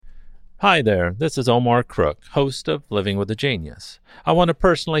Hi there, this is Omar Crook, host of Living with a Genius. I want to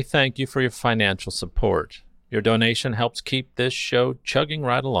personally thank you for your financial support. Your donation helps keep this show chugging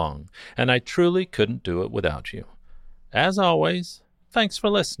right along, and I truly couldn't do it without you. As always, thanks for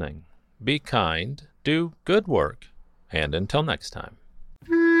listening. Be kind, do good work, and until next time.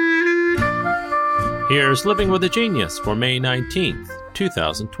 Here's Living with a Genius for May 19th,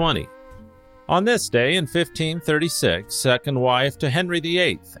 2020. On this day in 1536, second wife to Henry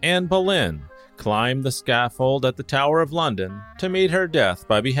VIII, Anne Boleyn, climbed the scaffold at the Tower of London to meet her death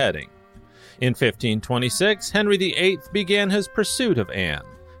by beheading. In 1526, Henry VIII began his pursuit of Anne.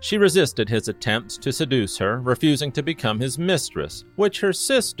 She resisted his attempts to seduce her, refusing to become his mistress, which her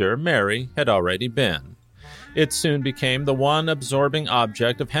sister, Mary, had already been. It soon became the one absorbing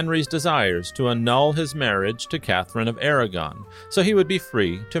object of Henry's desires to annul his marriage to Catherine of Aragon, so he would be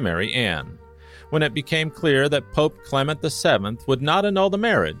free to marry Anne. When it became clear that Pope Clement VII would not annul the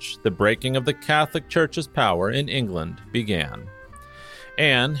marriage, the breaking of the Catholic Church's power in England began.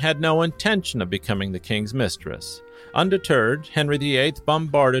 Anne had no intention of becoming the king's mistress. Undeterred, Henry VIII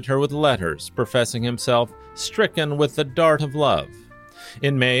bombarded her with letters, professing himself stricken with the dart of love.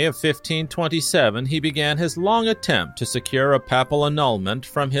 In May of 1527, he began his long attempt to secure a papal annulment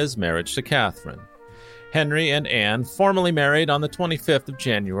from his marriage to Catherine. Henry and Anne formally married on the 25th of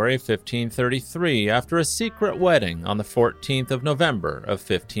January of 1533 after a secret wedding on the 14th of November of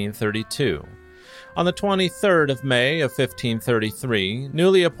 1532. On the 23rd of May of 1533,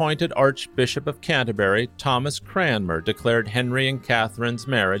 newly appointed Archbishop of Canterbury Thomas Cranmer declared Henry and Catherine's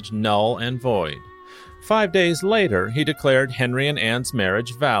marriage null and void. 5 days later, he declared Henry and Anne's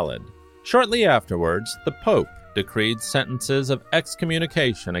marriage valid. Shortly afterwards, the Pope decreed sentences of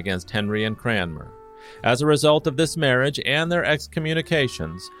excommunication against Henry and Cranmer. As a result of this marriage and their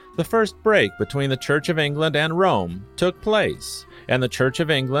excommunications, the first break between the Church of England and Rome took place, and the Church of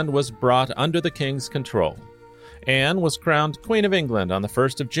England was brought under the king's control. Anne was crowned Queen of England on the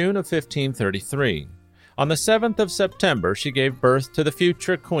 1st of June of 1533. On the 7th of September, she gave birth to the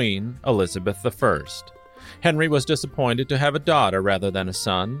future Queen, Elizabeth I. Henry was disappointed to have a daughter rather than a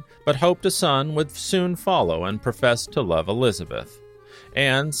son, but hoped a son would soon follow and professed to love Elizabeth.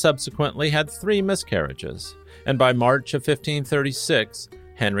 Anne subsequently had 3 miscarriages, and by March of 1536,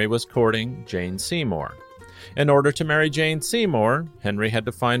 Henry was courting Jane Seymour. In order to marry Jane Seymour, Henry had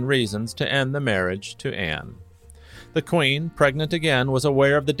to find reasons to end the marriage to Anne. The Queen, pregnant again, was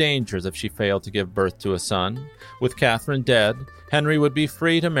aware of the dangers if she failed to give birth to a son. With Catherine dead, Henry would be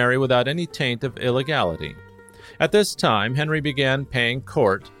free to marry without any taint of illegality. At this time, Henry began paying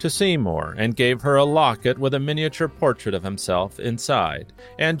court to Seymour and gave her a locket with a miniature portrait of himself inside,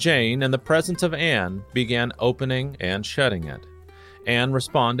 and Jane, in the presence of Anne, began opening and shutting it. Anne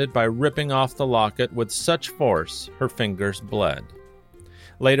responded by ripping off the locket with such force her fingers bled.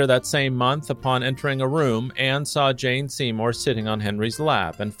 Later that same month, upon entering a room, Anne saw Jane Seymour sitting on Henry's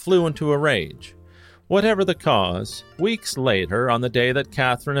lap and flew into a rage. Whatever the cause, weeks later, on the day that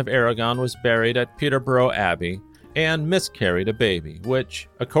Catherine of Aragon was buried at Peterborough Abbey, Anne miscarried a baby, which,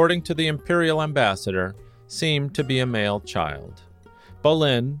 according to the imperial ambassador, seemed to be a male child.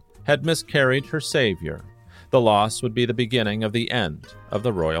 Boleyn had miscarried her savior. The loss would be the beginning of the end of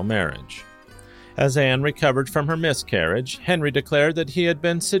the royal marriage. As Anne recovered from her miscarriage, Henry declared that he had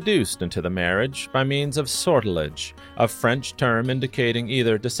been seduced into the marriage by means of sortilege, a French term indicating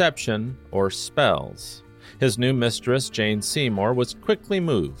either deception or spells. His new mistress, Jane Seymour, was quickly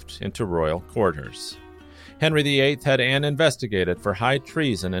moved into royal quarters. Henry VIII had Anne investigated for high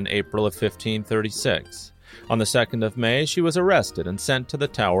treason in April of 1536. On the 2nd of May, she was arrested and sent to the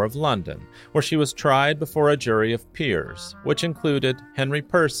Tower of London, where she was tried before a jury of peers, which included Henry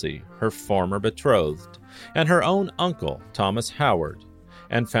Percy, her former betrothed, and her own uncle, Thomas Howard,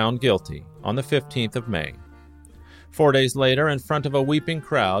 and found guilty on the 15th of May. 4 days later, in front of a weeping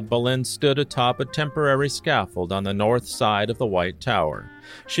crowd, Boleyn stood atop a temporary scaffold on the north side of the White Tower.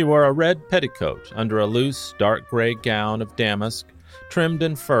 She wore a red petticoat under a loose, dark gray gown of damask, trimmed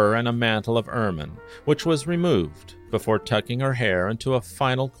in fur and a mantle of ermine, which was removed before tucking her hair into a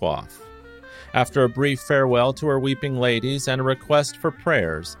final coif. After a brief farewell to her weeping ladies and a request for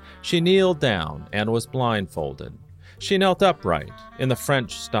prayers, she kneeled down and was blindfolded. She knelt upright, in the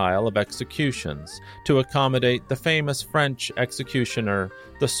French style of executions, to accommodate the famous French executioner,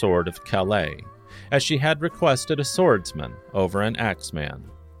 the Sword of Calais, as she had requested a swordsman over an axeman.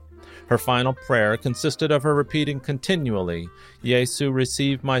 Her final prayer consisted of her repeating continually, "Jesu,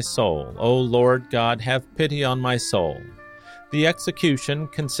 receive my soul. O Lord God, have pity on my soul." The execution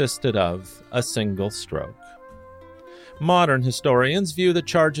consisted of a single stroke. Modern historians view the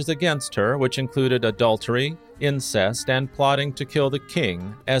charges against her, which included adultery, incest, and plotting to kill the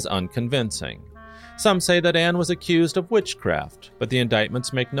king as unconvincing. Some say that Anne was accused of witchcraft, but the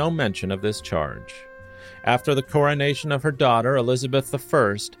indictments make no mention of this charge. After the coronation of her daughter, Elizabeth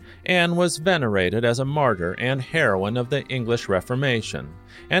I, Anne was venerated as a martyr and heroine of the English Reformation,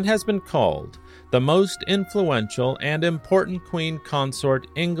 and has been called the most influential and important queen consort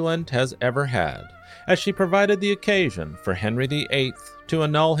England has ever had, as she provided the occasion for Henry VIII to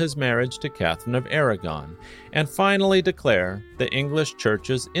annul his marriage to Catherine of Aragon and finally declare the English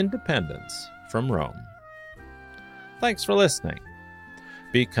Church's independence from Rome. Thanks for listening.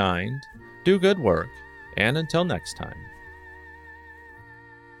 Be kind, do good work, and until next time.